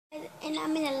and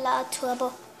I'm in a lot of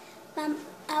trouble. I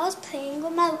was playing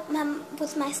with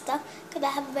my stuff because I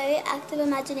have a very active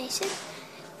imagination,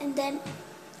 and then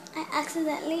I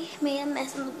accidentally made a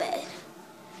mess on the bed.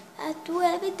 I threw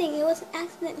everything. It was an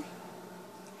accident.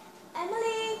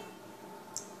 Emily?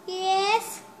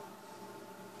 Yes?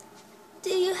 Do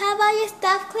you have all your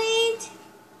stuff cleaned?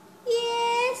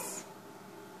 Yes?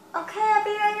 Okay, I'll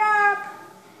be right up.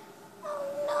 Oh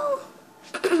no.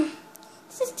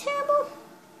 This is terrible.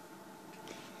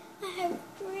 I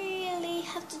really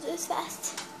have to do this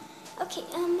fast. Okay,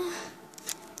 Emily,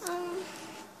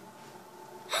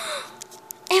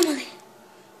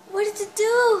 what did you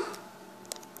do?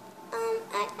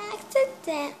 I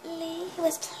accidentally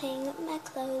was playing with my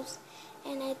clothes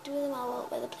and I threw them all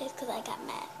over the place because I got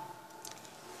mad.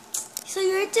 So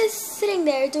you're just sitting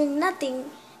there doing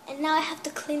nothing and now I have to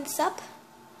clean this up?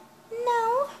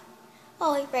 No.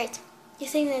 Oh, right. You're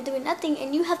sitting there doing nothing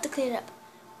and you have to clean it up.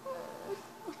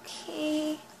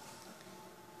 Okay.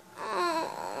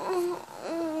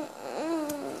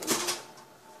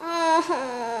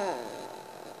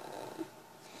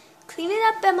 Clean it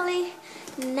up, Emily.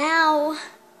 Now.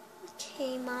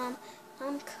 Okay, Mom.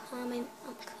 I'm coming.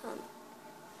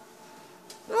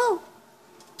 Oh!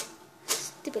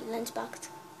 Stupid lunchbox.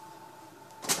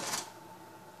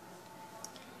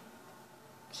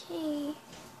 Okay.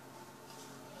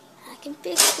 I can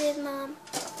fix it, Mom.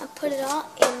 I'll put it all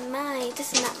in mine.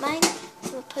 This is not mine.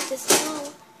 I'm going to put this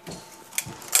all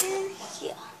in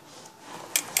here.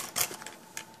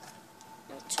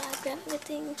 I'll try to grab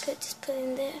everything. Could just put it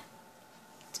in there.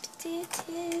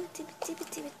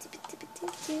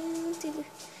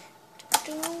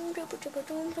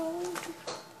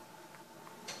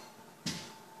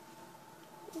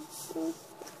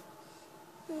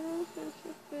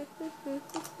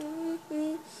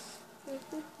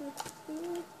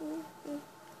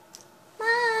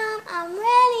 Mom, I'm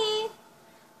ready.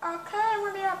 Okay,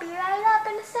 Woody, I'll be right up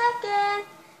in a second.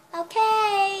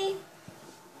 Okay.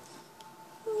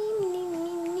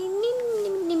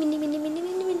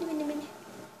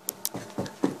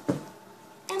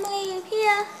 Emily, I'm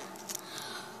here.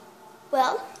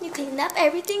 Well, you cleaned up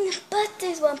everything, but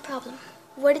there's one problem.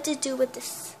 What did you do with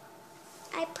this?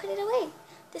 I put it away.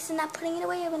 This is not putting it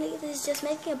away, Emily. This is just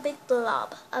making a big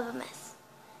blob of a mess.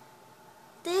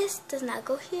 This does not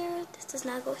go here. This does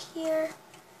not go here.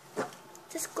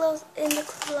 This goes in the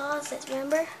closet,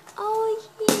 remember? Oh,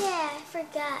 yeah, I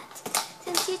forgot.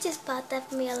 Since you just bought that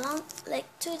for me like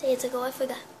 2 days ago, I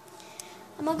forgot.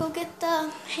 I'm gonna go get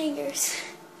the hangers.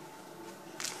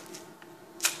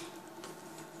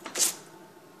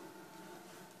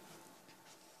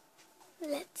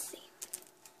 Let's see.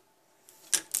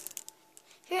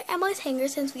 Here are Emily's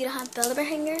hangers since we don't have Build-A-Bear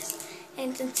hangers.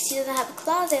 And since she doesn't have a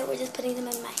closet, we're just putting them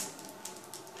in mine.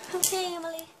 Okay,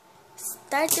 Emily.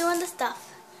 Start doing the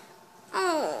stuff.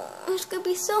 Oh, it's gonna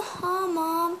be so hard,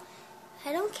 Mom.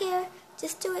 I don't care.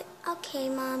 Just do it. Okay,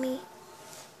 Mommy.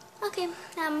 Okay,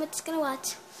 now I'm just gonna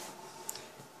watch.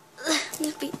 I'm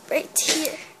gonna be right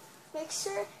here. Make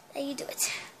sure that you do it.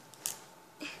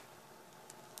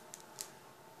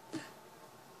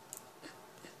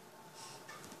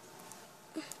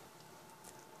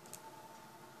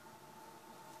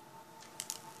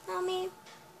 Mommy,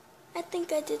 I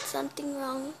think I did something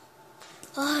wrong.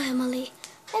 Oh, Emily,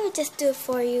 let me just do it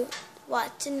for you.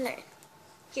 Watch and learn.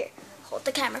 Here, hold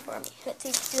the camera for me. Let's see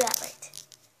if you do that right.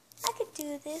 I could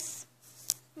do this.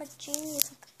 I'm a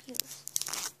genius of computers.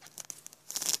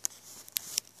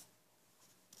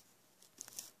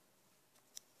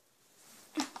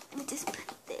 Let me just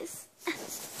put this.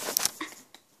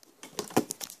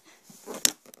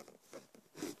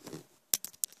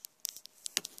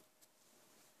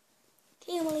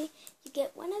 Okay, Emily, you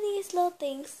get one of these little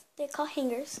things. They're called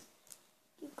hangers.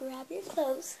 You grab your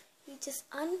clothes. You just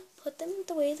put them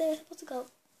the way they're supposed to go.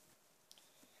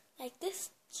 Like this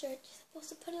shirt, you're supposed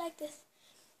to put it like this.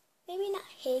 Maybe not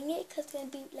hang it because it's going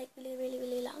to be like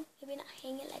really long. Maybe not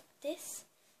hang it like this.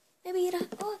 Maybe you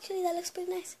don't. Oh, actually that looks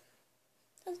pretty nice.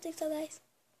 Don't think so, guys.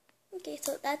 Okay,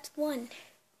 so that's one.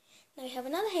 Now we have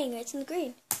another hanger. It's in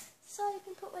green. So you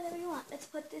can put whatever you want. Let's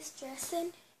put this dress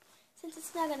in. Since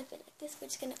it's not going to fit like this, we're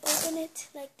just going to open it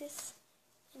like this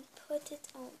and put it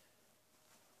on.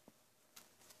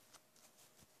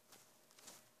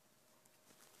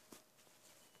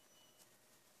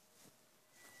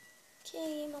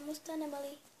 Okay, I'm almost done,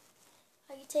 Emily.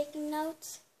 Are you taking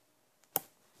notes?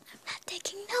 I'm not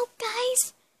taking notes,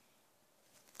 guys.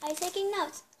 Are you taking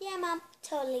notes? Yeah, Mom,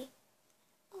 totally.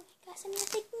 Oh my gosh, I'm not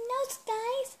taking notes,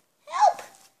 guys. Help!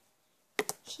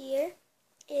 Here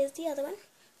is the other one.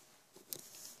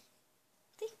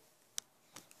 See?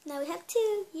 Now we have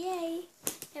 2, yay!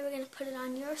 And we're gonna put it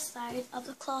on your side of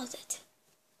the closet.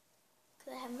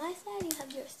 Cause I have my side, you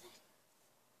have your side.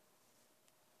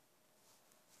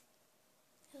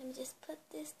 Let me just put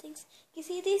these things. You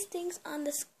see these things on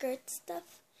the skirt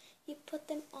stuff? You put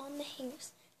them on the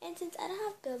hangers. And since I don't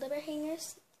have Build-A-Bear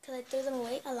hangers, because I threw them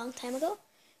away a long time ago,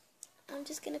 I'm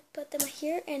just going to put them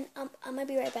here, and I'm going to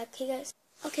be right back, okay guys?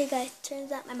 Okay guys,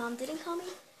 turns out my mom didn't call me.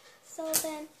 So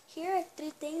then, here are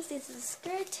 3 things. This is the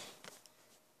skirt,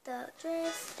 the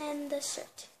dress, and the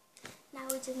shirt. Now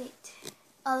we just need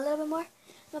a little bit more.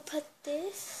 I'm going to put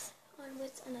this on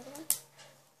with another one.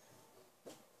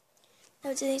 Now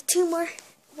we just need 2 more.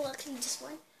 Well, actually just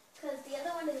 1, because the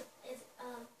other one is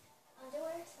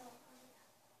underwear. So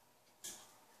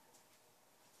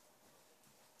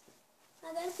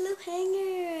I got a blue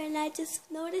hanger, and I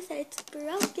just noticed that it's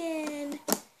broken.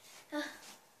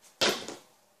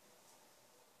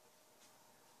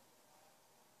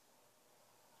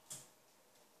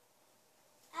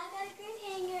 I got a green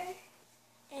hanger,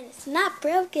 and it's not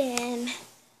broken.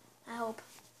 I hope.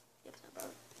 Yep, it's not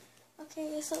broken.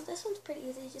 Okay, so this one's pretty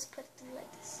easy. You just put it through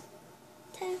like this.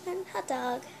 10 hot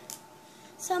dog.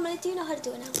 So Emily, do you know how to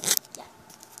do it now? Yeah.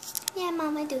 Yeah,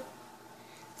 Mom, I do.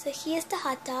 So here's the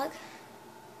hot dog.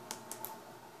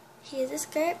 Here's the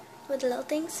skirt with the little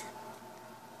things.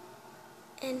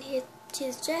 And here's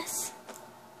the dress.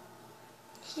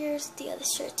 Here's the other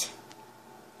shirt.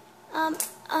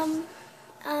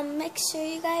 Make sure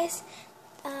you guys,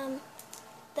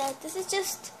 that this is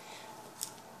just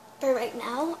for right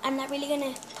now. I'm not really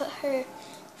gonna put her,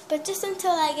 but just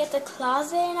until I get the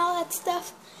closet and all that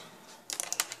stuff,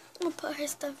 I'm gonna put her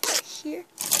stuff right here.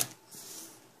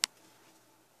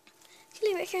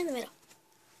 Actually, right here in the middle.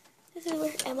 This is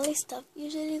where Emily's stuff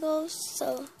usually goes.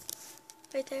 So,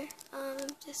 right there.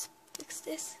 Just fix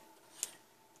this.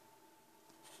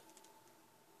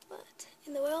 What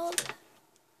in the world?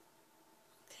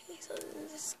 Okay, so then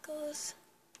this goes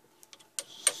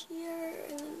here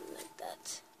and then like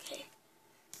that. Okay,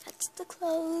 that's the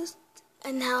clothes.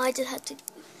 And now I just have to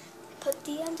put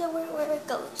the underwear where it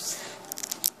goes.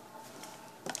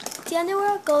 The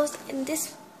underwear goes in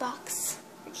this box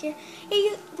right here.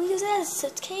 We use it as a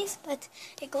suitcase, but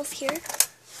it goes here,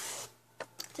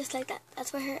 just like that.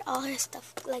 That's where all her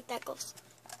stuff like that goes.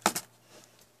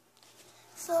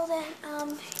 So then,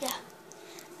 yeah.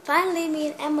 Finally, me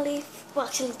and Emily, well,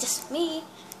 actually just me,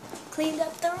 cleaned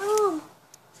up the room.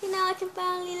 See, now I can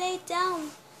finally lay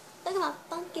down. Look at my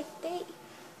funky face.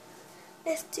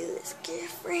 Let's do this,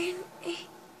 girlfriend.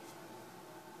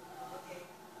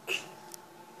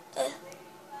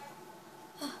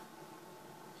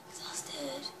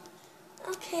 Exhausted.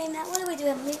 Okay, now what do we do,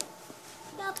 Emily?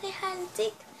 We gotta play hide and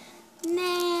seek?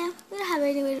 Nah, we don't have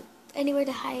anywhere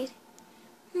to hide.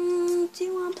 Do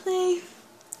you want to play?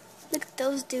 Look at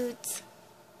those dudes.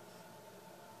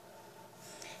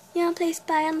 You want to play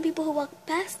spy on the people who walk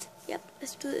past? Yep,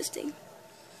 let's do this thing.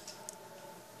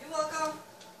 You're welcome.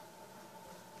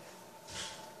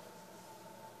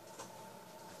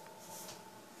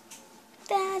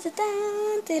 Okay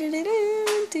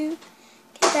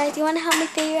guys, do you want to help me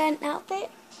figure out an outfit?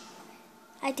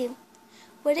 I do.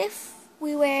 What if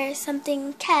we wear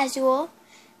something casual,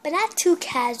 but not too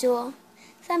casual?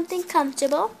 Something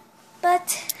comfortable,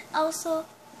 but also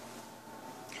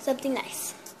something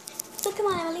nice. So come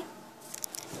on, Emily.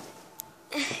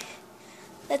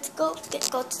 Let's go to the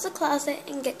closet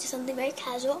and get you something very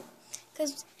casual.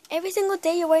 Because every single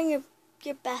day you're wearing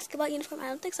your basketball uniform. I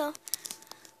don't think so.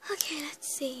 Okay, let's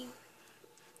see.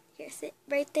 Here, sit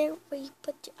right there where you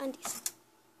put your undies.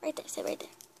 Right there, sit right there.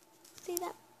 See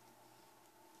that?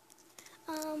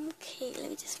 Okay, let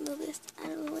me just move this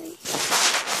out of the way.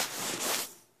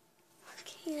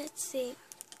 Okay, let's see.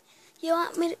 You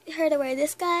want her to wear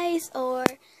this, guys, or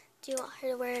do you want her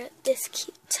to wear this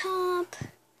cute top?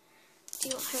 Do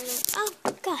you want her to, oh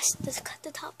gosh, just cut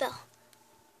the top bell.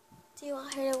 Do you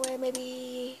want her to wear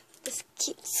maybe this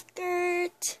cute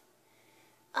skirt?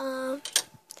 Or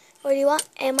do you want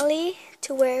Emily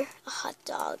to wear a hot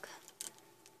dog?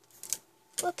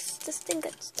 Whoops, this thing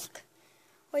got stuck.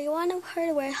 Or you want her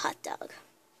to wear a hot dog?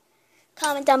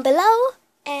 Comment down below,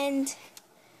 and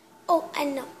oh, I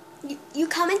know. You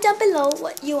comment down below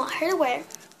what you want her to wear.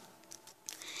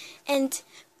 And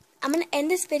I'm going to end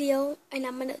this video, and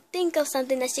I'm going to think of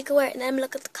something that she could wear. And then I'm going to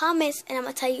look at the comments, and I'm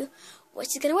going to tell you what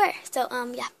she's going to wear. So,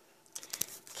 yeah.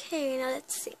 Okay, now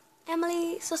let's see.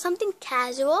 Emily, so something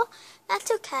casual, not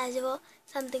too casual,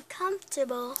 something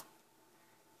comfortable,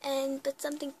 but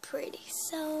something pretty.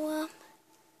 So,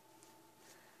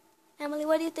 Emily,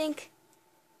 what do you think?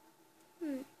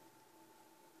 I'm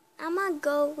gonna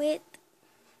go with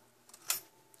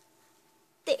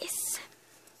this.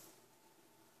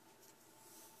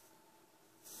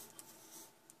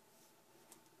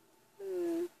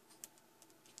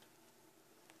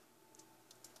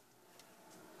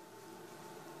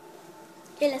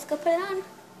 Okay, let's go put it on.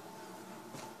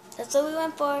 That's what we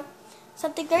went for.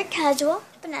 Something very casual,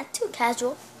 but not too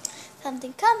casual.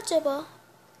 Something comfortable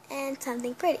and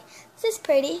something pretty. This is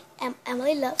pretty.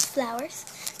 Emily loves flowers.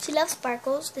 She loves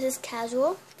sparkles. This is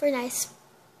casual for nice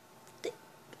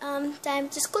time,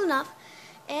 just cool enough.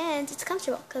 And it's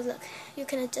comfortable because look, you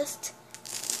can adjust.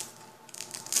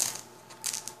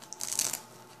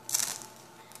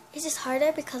 It's just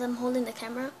harder because I'm holding the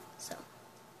camera, so.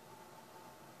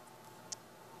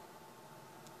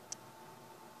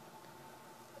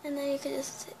 And then you can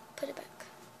just put it back.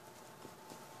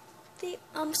 See,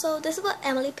 so this is what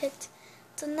Emily picked.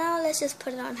 So now let's just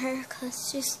put it on her because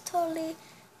she's totally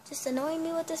just annoying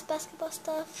me with this basketball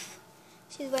stuff.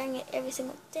 She's wearing it every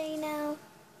single day now.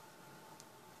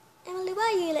 Emily,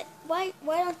 why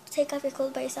don't you take off your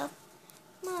clothes by yourself?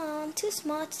 Mom, I'm too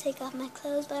small to take off my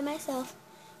clothes by myself.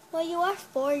 Well, you are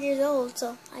 4 years old,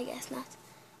 so I guess not.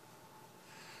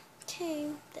 Okay,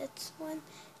 that's one.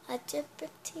 Algebra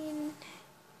 15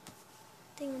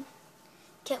 thing.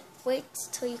 Can't wait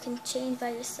till you can change by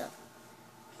yourself.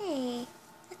 Hey,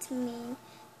 that's mean.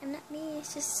 I'm not mean.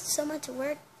 It's just so much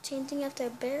work changing after a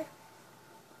bear.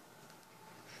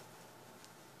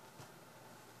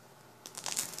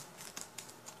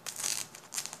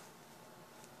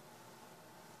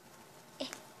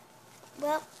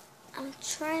 Well, I'm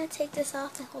trying to take this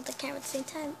off and hold the camera at the same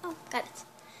time. Oh, got it.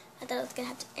 I thought I was going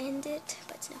to have to end it,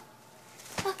 but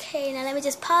no. Okay, now let me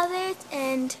just pause it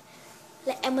and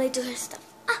let Emily do her stuff.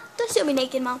 Ah, don't show me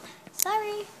naked, Mom.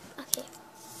 Sorry. Okay.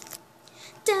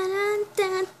 Dun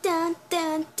dun dun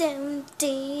dun dun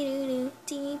doo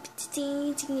doo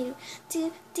doo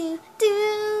doo doo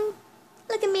doo.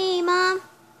 Look at me, Mom.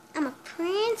 I'm a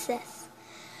princess.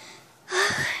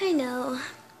 I know.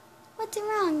 What's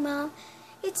wrong, Mom?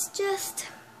 It's just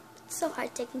so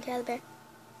hard taking care of the bear.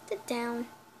 Sit down.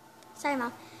 Sorry,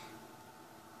 Mom.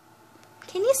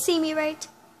 Can you see me right?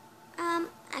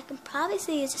 I can probably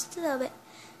see you just a little bit.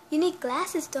 You need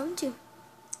glasses, don't you?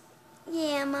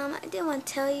 Yeah, Mom, I didn't want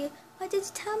to tell you. Why did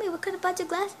you tell me we could have bought you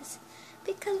glasses?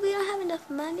 Because we don't have enough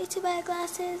money to buy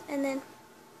glasses, and then...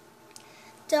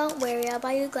 Don't worry, I'll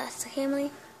buy you glasses, okay,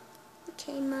 Emily?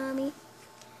 Okay, Mommy.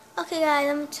 Okay, guys,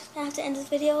 I'm just gonna have to end this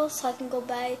video so I can go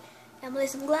buy Emily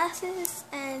some glasses,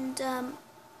 and,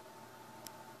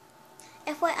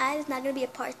 FYI, there's not gonna be a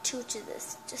part 2 to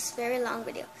this. Just very long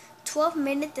video. 12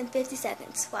 minutes and 50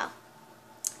 seconds. Wow.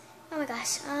 Oh my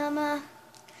gosh.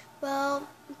 Well,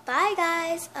 bye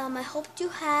guys. I hope you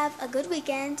have a good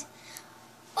weekend.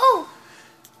 Oh!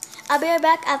 I'll be right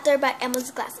back after I buy Emily's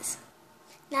glasses.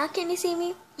 Now can you see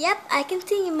me? Yep, I can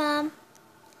see you, Mom.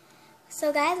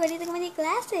 So guys, what do you think of my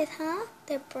glasses, huh?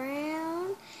 They're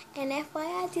brown. And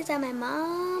FYI, these are my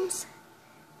mom's.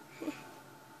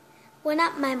 Well,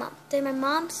 not my mom. They're my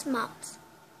mom's moms.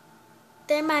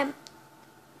 They're my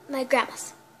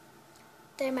grandma's.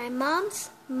 They're my mom's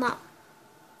mom.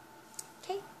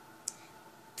 Okay?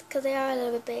 Because they are a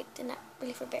little bit big. They're not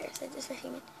really for bears. They're just for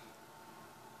human.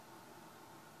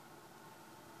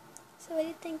 So what do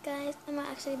you think, guys? I might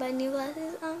actually buy new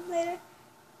glasses later.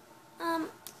 Can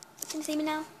you see me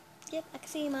now? Yep, I can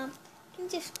see you, Mom. Can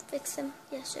you just fix them?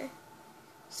 Yeah, sure.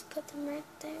 Just put them right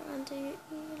there under your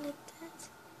ear like that.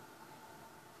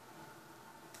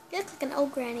 You look like an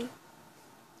old granny.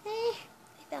 Hey,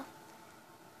 they fell.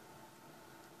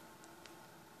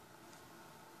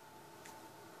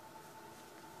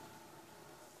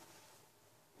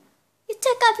 You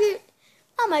took off your...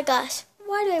 Oh my gosh.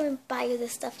 Why do I even buy you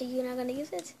this stuff if you're not going to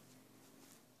use it?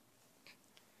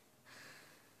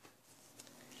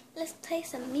 Let's play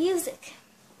some music.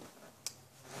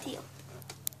 Deal.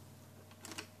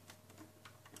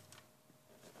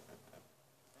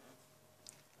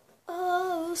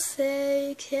 Oh,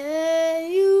 say,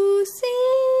 can you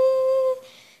see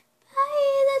by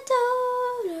the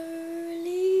dawn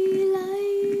early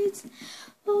lights?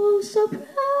 Oh, so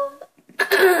proud.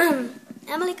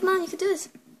 Emily, come on, you can do this.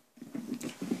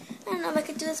 I don't know if I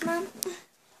could do this, Mom.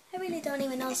 I really don't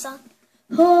even know the song.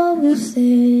 Oh,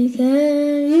 say,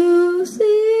 can you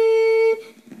see?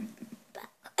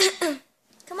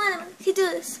 Come on, Emily, you can do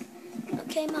this.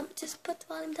 Okay, Mom, just put the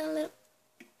volume down a little.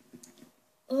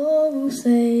 Oh,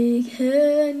 say,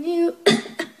 can you...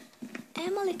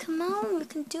 Emily, come on, we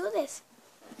can do this.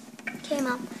 Okay,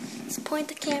 Mom, just point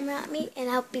the camera at me and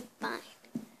I'll be fine.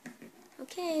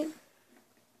 Okay.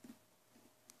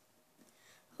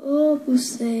 Oh,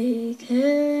 say,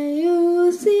 can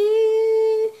you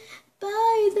see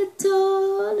by the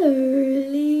dawn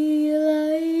early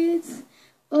lights.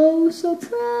 Oh, so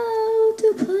proud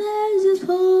to pledge his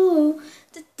pole.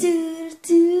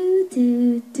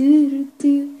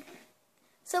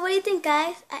 So what do you think,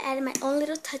 guys? I added my own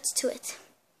little touch to it.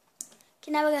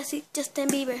 Okay, now we're gonna see Justin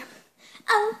Bieber.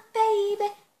 Oh,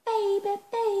 baby, baby,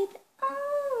 baby.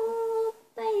 Oh,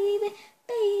 baby,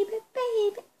 baby,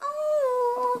 baby.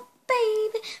 Oh,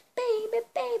 baby, baby,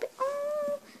 baby.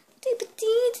 Oh,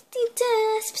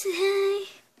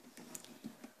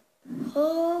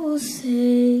 oh,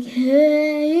 say,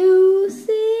 can you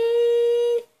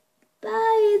see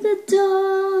by the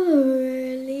dawn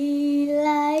early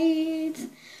light?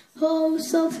 Oh,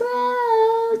 so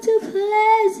proud to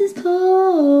pledge his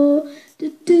pole.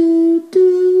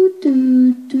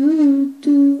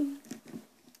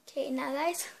 Okay, now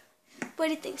guys, what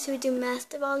do you think? Should we do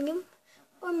master volume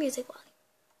or music volume?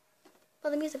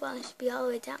 Well, the music volume should be all the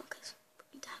way down because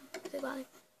we don't have music volume.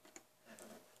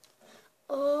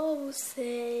 Oh,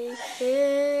 say,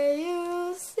 can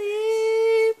you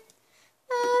see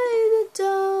by the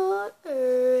dawn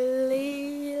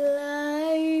early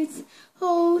lights?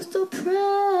 Oh, so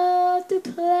proud to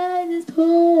pledge his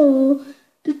pole.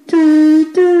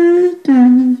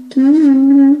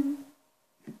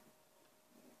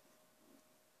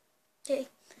 Okay,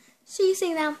 so you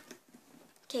sing now.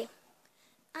 Okay.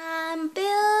 I'm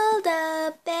Build-A-Bear.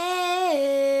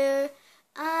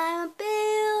 I'm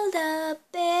Build-A-Bear.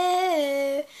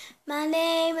 My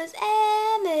name is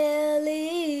Emily.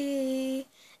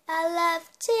 I love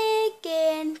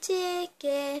chicken,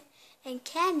 chicken, and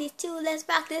candy too. Let's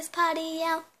rock this party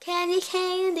out. Candy,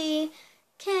 candy,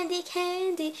 candy,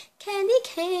 candy, candy,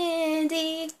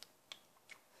 candy.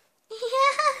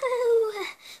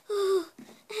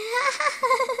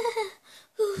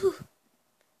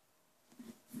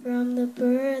 From the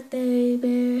birthday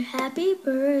bear, happy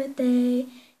birthday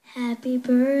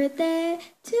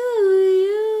to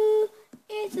you.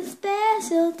 It's a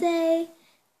special day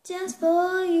just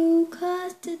for you,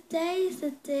 'cause today's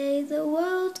the day the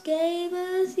world gave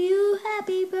us you.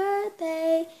 Happy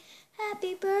birthday,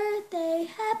 happy birthday,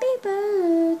 happy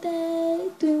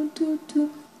birthday.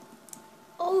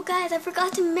 Oh guys, I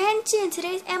forgot to mention,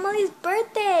 today's Emily's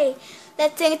birthday.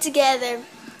 Let's sing it together.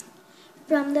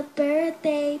 From the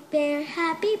birthday bear,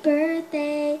 happy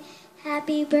birthday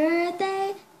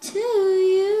to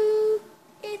you.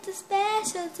 It's a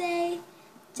special day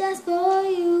just for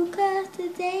you, 'cause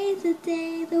today's the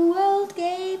day the world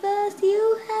gave us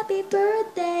you. Happy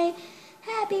birthday,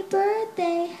 happy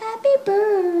birthday, happy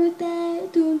birthday.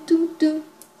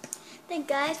 Thank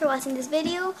you guys for watching this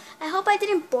video. I hope I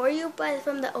didn't bore you, but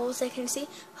from the old second see.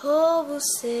 Oh,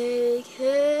 say,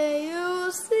 can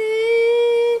you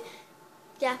see?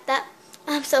 Yeah, that.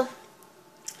 So,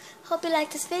 hope you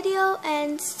liked this video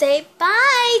and say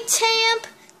bye, champ.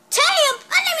 Champ!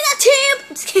 My name is not Champ!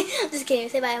 I'm just kidding.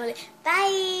 Say bye, Emily.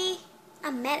 Bye.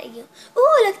 I'm mad at you.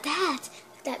 Ooh, look at that.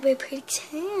 Look at that very pretty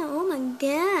champ. Oh my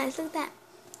gosh, look at that.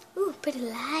 Ooh, pretty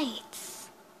lights.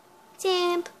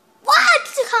 Champ. What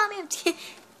did you call me? I'm just kidding.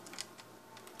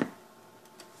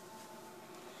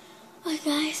 Alright,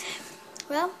 guys.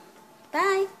 Well,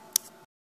 bye.